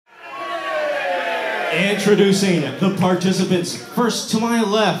Introducing the participants, first to my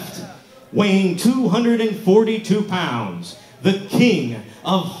left, weighing 242 pounds, the king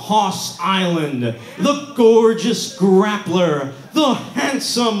of Hoss Island, the gorgeous grappler, the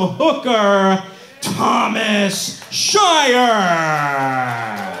handsome hooker, Thomas Shire.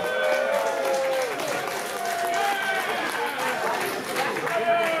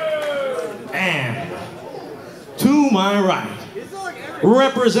 And to my right,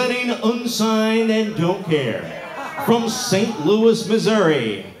 representing Unsigned and Don't Care, from St. Louis,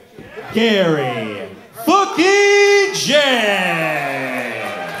 Missouri, Gary Fucky J.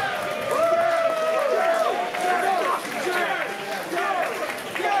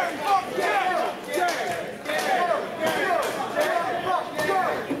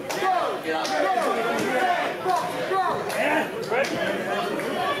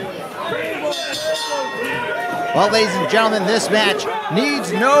 Well, ladies and gentlemen, this match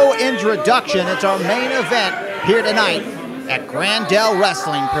needs no introduction. It's our main event here tonight at Grandel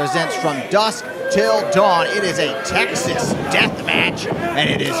Wrestling presents From Dusk Till Dawn. It is a Texas death match, and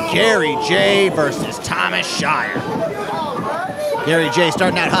it is Gary J versus Thomas Shire. Gary J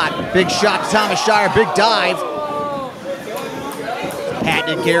starting out hot. Big shot to Thomas Shire, big dive.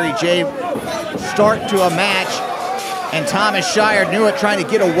 Patented Gary J start to a match, and Thomas Shire knew it, trying to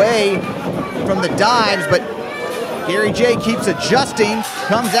get away from the dives, but Gary J keeps adjusting,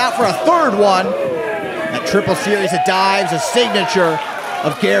 comes out for a third one. That triple series of dives, a signature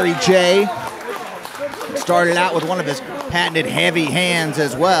of Gary J. Started out with one of his patented heavy hands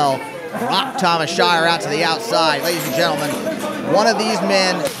as well. Rocked Thomas Shire out to the outside. Ladies and gentlemen, one of these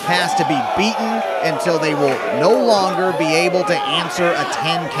men has to be beaten until they will no longer be able to answer a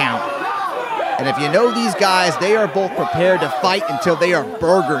 10 count. And if you know these guys, they are both prepared to fight until they are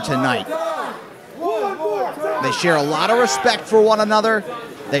burger tonight. They share a lot of respect for one another.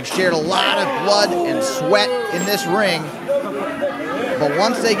 They've shared a lot of blood and sweat in this ring. But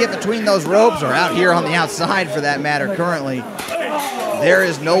once they get between those ropes, or out here on the outside for that matter currently, there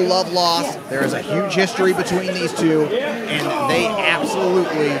is no love lost. There is a huge history between these two, and they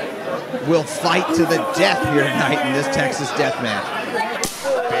absolutely will fight to the death here tonight in this Texas death match.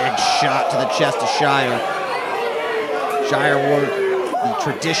 Big shot to the chest of Shire. Shire wore the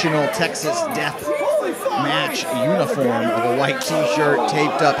traditional Texas death match uniform of a white t-shirt,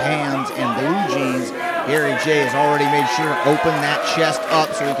 taped up hands, and blue jeans. Gary J has already made sure to open that chest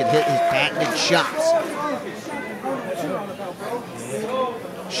up so he could hit his patented shots.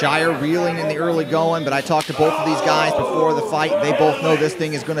 Shire reeling in the early going, but I talked to both of these guys before the fight. They both know this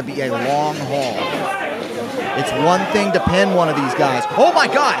thing is going to be a long haul. It's one thing to pin one of these guys. Oh my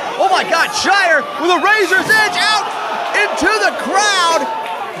God! Oh my God! Shire with a razor's edge out into the crowd.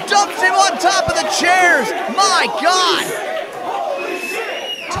 Dumps him on top of the chairs. My God!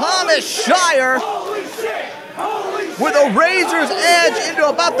 Thomas Shire with a razor's edge into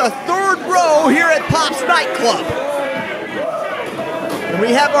about the third row here at Pop's Nightclub. And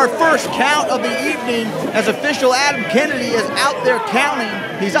we have our first count of the evening as official Adam Kennedy is out there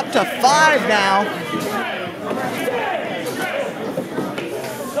counting. He's up to 5 now.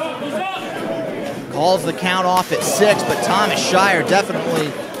 Calls the count off at 6, but Thomas Shire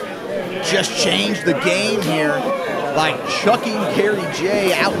definitely just changed the game here by chucking Gary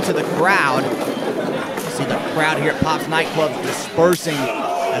J out to the crowd. See the crowd here at Pop's Nightclub dispersing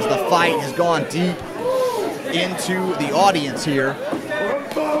as the fight has gone deep into the audience here.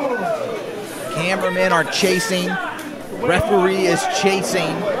 Cameramen are chasing. Referee is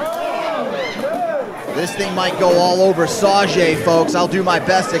chasing. This thing might go all over Sauget, folks. I'll do my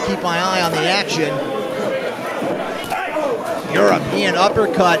best to keep my eye on the action. European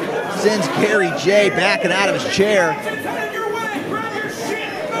uppercut sends Gary J backing out of his chair.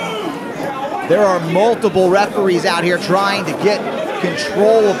 There are multiple referees out here trying to get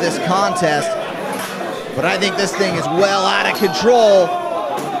control of this contest, but I think this thing is well out of control.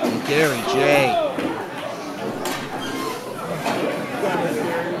 And Gary J.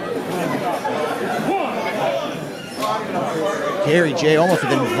 Gary J almost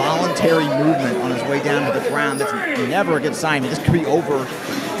with an involuntary movement on his way down to the ground. That's never a good sign. This could be over.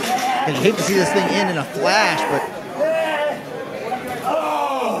 And you hate to see this thing end in a flash, but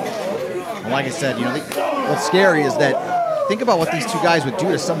like I said, you know, what's scary is that think about what these two guys would do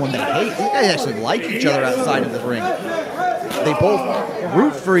to someone they hate. These guys actually like each other outside of the ring. They both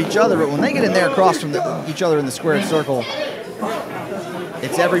root for each other, but when they get in there across from each other in the squared circle,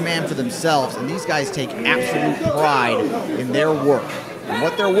 it's every man for themselves, and these guys take absolute pride in their work. And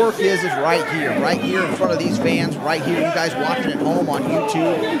what their work is right here in front of these fans, right here, you guys watching at home on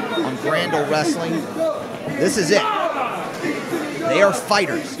YouTube, on Grandel Wrestling. This is it. They are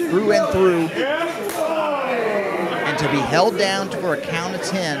fighters through and through. to be held down for a count of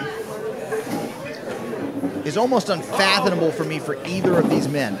 10 is almost unfathomable for me for either of these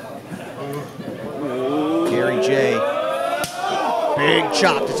men. Gary J. Big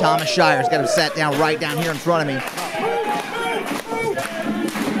chop to Thomas Shire. He's got him sat down right down here in front of me.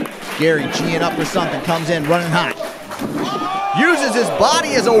 Gary G-ing up for something, comes in running hot. Uses his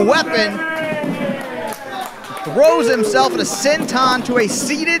body as a weapon. Throws himself in a senton to a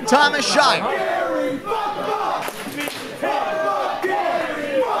seated Thomas Shire.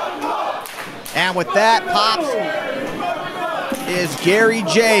 And with that, pops is Gary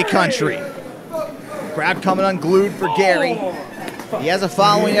J country. Crowd coming unglued for Gary. He has a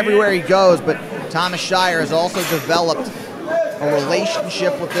following everywhere he goes, but Thomas Shire has also developed a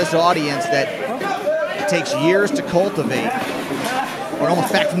relationship with this audience that it takes years to cultivate. We're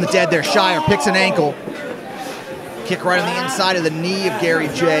almost back from the dead there. Shire picks an ankle. Kick right on the inside of the knee of Gary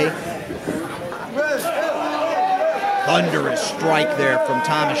J. Thunderous strike there from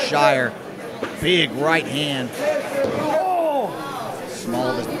Thomas Shire. Big right hand. Small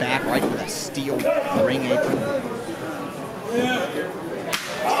of his back right with a steel ring apron.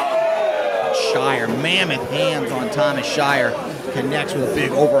 Shire, mammoth hands on Thomas Shire. Connects with a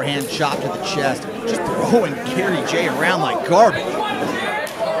big overhand chop to the chest. Just throwing Gary J around like garbage.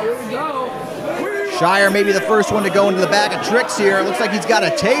 Shire may be the first one to go into the bag of tricks here. It looks like he's got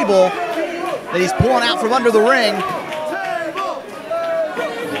a table that he's pulling out from under the ring.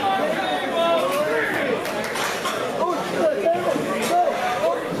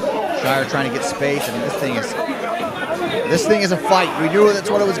 Shire trying to get space. I mean, this thing is a fight. We knew that's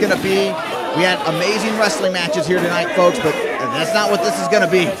what it was going to be. We had amazing wrestling matches here tonight, folks, but that's not what this is going to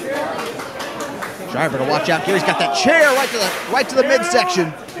be. Shire better watch out. Gary's got that chair right to the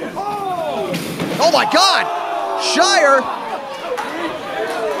midsection. Oh my God! Shire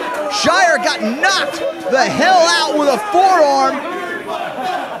got knocked the hell out with a forearm,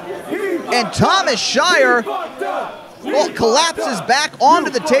 and Thomas Shire collapses back onto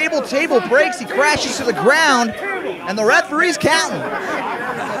the table. Table breaks. He crashes to the ground, and the referee's counting.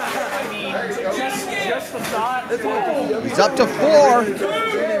 He's up to 4.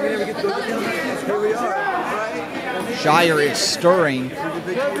 Shire is stirring.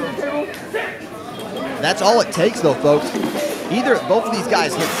 That's all it takes, though, folks. Both of these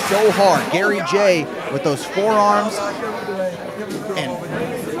guys hit so hard. Gary J with those forearms, and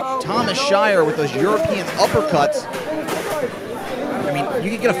Thomas Shire with those European uppercuts. I mean, you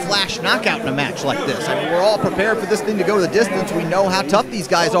could get a flash knockout in a match like this. I mean, we're all prepared for this thing to go the distance. We know how tough these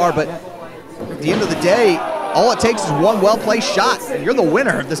guys are, but at the end of the day, all it takes is one well-placed shot, and you're the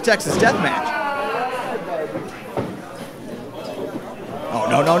winner of this Texas Death Match. Oh,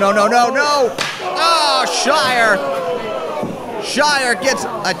 no. Oh, Shire gets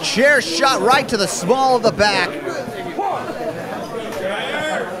a chair shot right to the small of the back.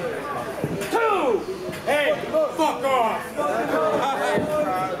 Hey, fuck off.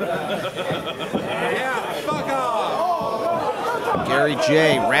 Yeah, fuck off. Gary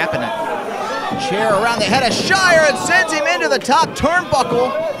J wrapping it. Chair around the head of Shire and sends him into the top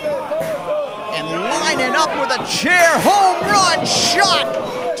turnbuckle. And lining up with a chair home run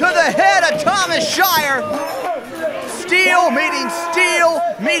shot to the head of Thomas Shire. Steel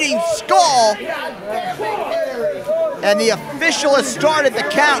meeting skull. And the official has started the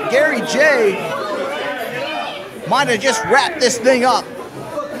count. Gary J might have just wrapped this thing up.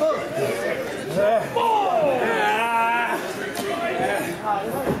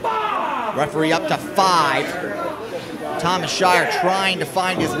 Referee up to 5. Thomas Shire trying to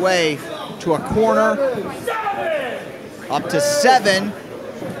find his way to a corner. Up to 7.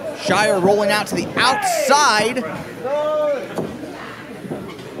 Shire rolling out to the outside.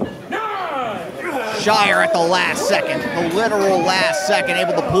 Shire at the last second, the literal last second,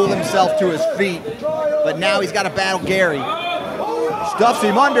 able to pull himself to his feet. But now he's got to battle Gary. Stuffs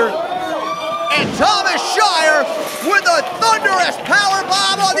him under. And Thomas Shire with a thunderous power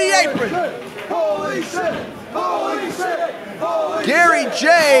bomb on the apron. Holy shit! Holy shit! Gary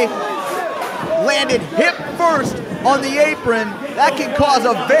J landed hip first on the apron. That can cause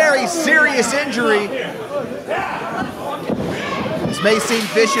a very serious injury. This may seem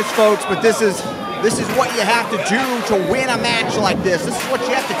vicious, folks, but this is what you have to do to win a match like this. This is what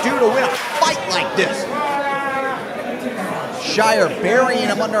you have to do to win a fight like this. Shire burying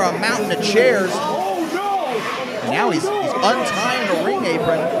him under a mountain of chairs. And now he's untying the ring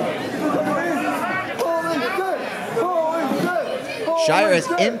apron. Shire has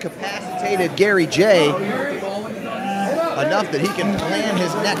incapacitated Gary J enough that he can plan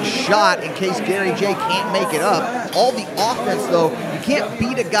his next shot in case Gary J can't make it up. All the offense, though, you can't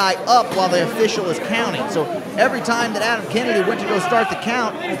beat a guy up while the official is counting. So every time that Adam Kennedy went to go start the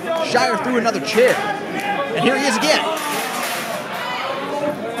count, Shire threw another chair. And here he is again.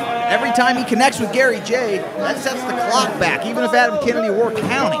 Every time he connects with Gary J, that sets the clock back, even if Adam Kennedy were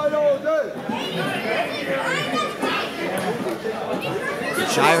counting.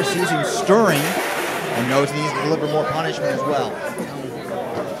 Shire sees him stirring and knows he needs to deliver more punishment as well.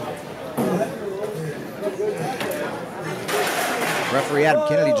 Referee Adam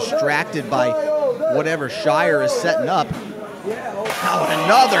Kennedy distracted by whatever Shire is setting up. Now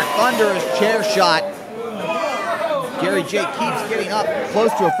another thunderous chair shot. Gary J keeps getting up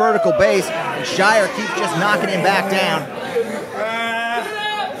close to a vertical base, and Shire keeps just knocking him back down.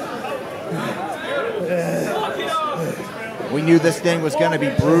 We knew this thing was going to be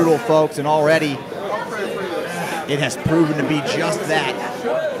brutal, folks, and already it has proven to be just that,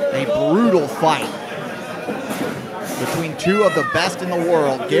 a brutal fight between two of the best in the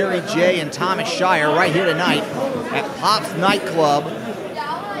world, Gary J and Thomas Shire, right here tonight at Pop's Nightclub.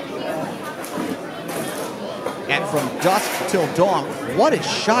 And from dusk till dawn, what is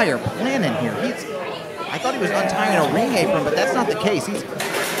Shire planning here? I thought he was untying a ring apron, but that's not the case.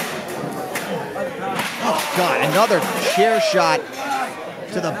 Oh God, another chair shot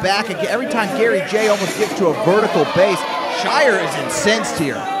to the back again. Every time Gary J almost gets to a vertical base, Shire is incensed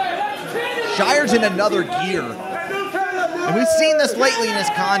here. Shire's in another gear. And we've seen this lately in this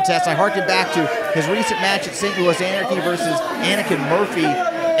contest. I harken back to his recent match at St. Louis Anarchy versus Anakin Murphy,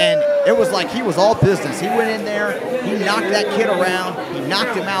 and it was like he was all business. He went in there, he knocked that kid around, he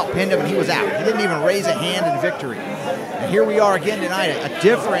knocked him out, pinned him, and he was out. He didn't even raise a hand in victory. And here we are again tonight, a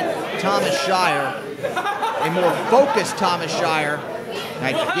different Thomas Shire, a more focused Thomas Shire.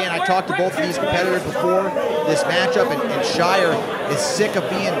 Again, I talked to both of these competitors before this matchup, and Shire is sick of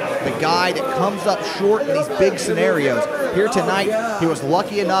being the guy that comes up short in these big scenarios. Here tonight, he was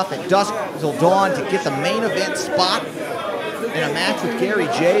lucky enough at dusk till dawn to get the main event spot in a match with Gary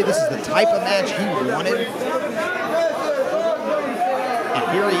J. This is the type of match he wanted.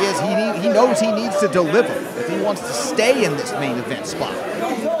 And here he is. He knows he needs to deliver if he wants to stay in this main event spot.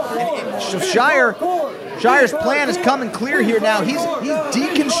 And so Shire's plan is coming clear here now. He's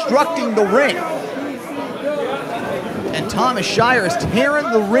deconstructing the ring. And Thomas Shire is tearing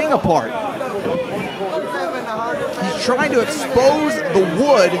the ring apart. He's trying to expose the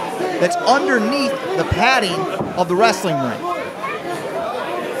wood that's underneath the padding of the wrestling ring.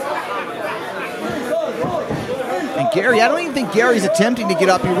 And Gary, I don't even think Gary's attempting to get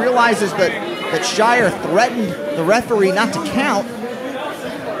up. He realizes that Shire threatened the referee not to count.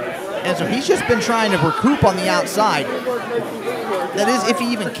 And so he's just been trying to recoup on the outside. That is, if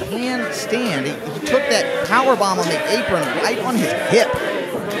he even can stand. He took that powerbomb on the apron right on his hip.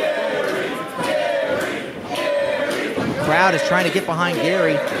 The crowd is trying to get behind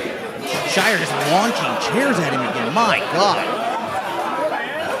Gary. Shire just launching chairs at him again. My God.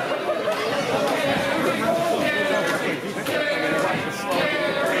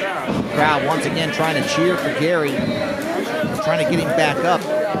 The crowd once again trying to cheer for Gary. Trying to get him back up.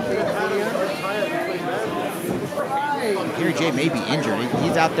 Gary J may be injured.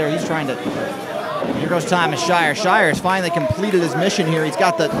 He's out there. He's trying to. Here goes Thomas Shire. Shire has finally completed his mission here. He's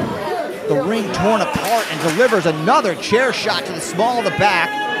got the ring torn apart and delivers another chair shot to the small of the back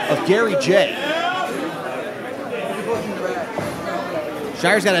of Gary J.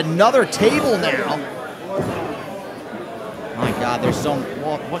 Shire's got another table now. My God, there's so.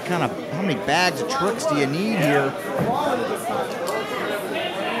 Well, how many bags of tricks do you need here?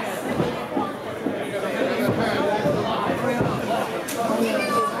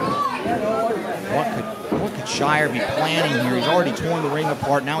 What could Shire be planning here? He's already torn the ring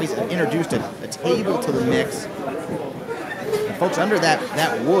apart. Now he's introduced a table to the mix. And folks, under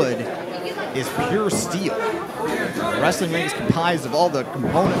that wood is pure steel. The wrestling ring is comprised of all the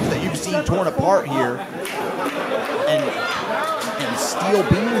components that you've seen torn apart here. And steel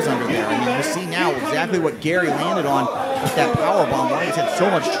beams under there. I mean, you see now exactly what Gary landed on with that powerbomb. Why he's had so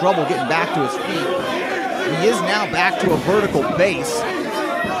much trouble getting back to his feet. He is now back to a vertical base.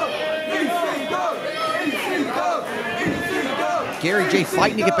 Gary J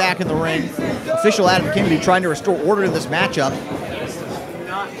fighting to get back in the ring. Official Adam Kennedy trying to restore order to this matchup.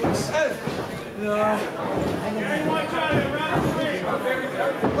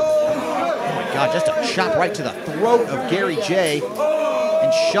 Oh my God, just a chop right to the throat of Gary J.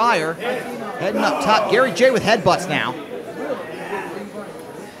 And Shire heading up top. Gary J with headbutts now.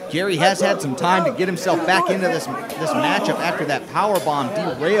 Gary has had some time to get himself back into this matchup after that powerbomb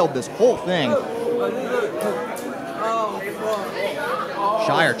derailed this whole thing.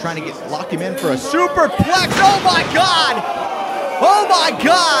 Shire trying to lock him in for a superplex. Oh my God! Oh my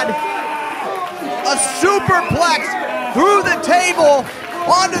God! A superplex through the table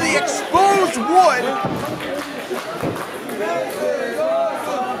onto the exposed wood.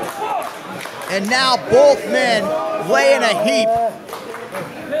 And now both men lay in a heap.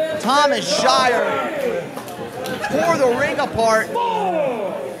 Thomas Shire tore the ring apart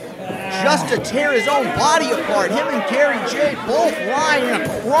just to tear his own body apart. Him and Gary J both lying in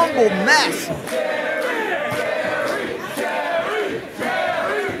a crumbled mess.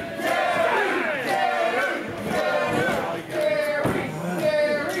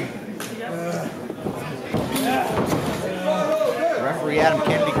 Referee Adam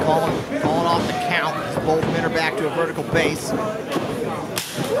Kennedy calling off the count as both men are back to a vertical base.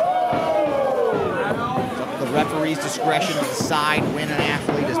 The referee's discretion to decide when an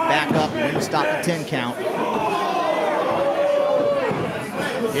athlete is back up and when to stop the 10 count.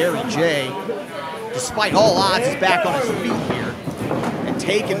 Gary J, despite all odds, is back on his feet here and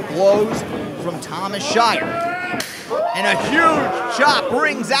taking blows from Thomas Shire. And a huge chop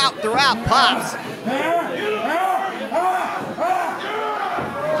rings out throughout Pops.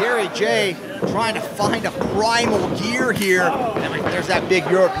 Gary J trying to find a primal gear here. And there's that big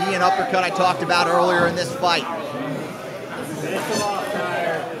European uppercut I talked about earlier in this fight.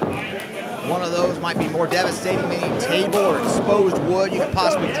 One of those might be more devastating than any table or exposed wood you could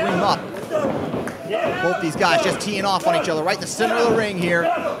possibly dream up. Both these guys just teeing off on each other right in the center of the ring here.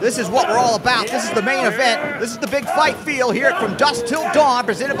 This is what we're all about. This is the main event. This is the big fight feel here From Dusk Till Dawn,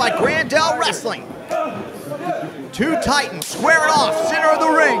 presented by Grandel Wrestling. Two Titans squaring off, center of the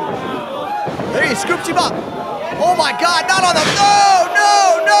ring. There he scoops him up. Oh my God, not on the, no!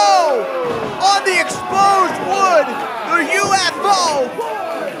 On the exposed wood, the UFO.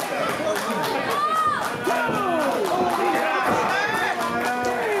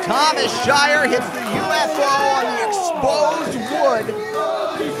 Thomas Shire hits the UFO on the exposed wood.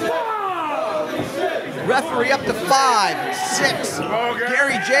 Referee up to 5, 6.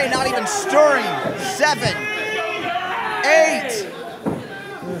 Gary J not even stirring. 7, 8.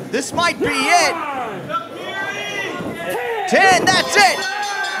 This might be it. 10, that's it.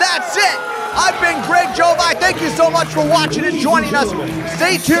 That's it. I've been Greg Jovi. Thank you so much for watching and joining us.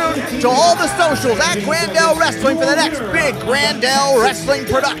 Stay tuned to all the socials at Grandel Wrestling for the next big Grandel Wrestling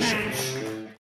production.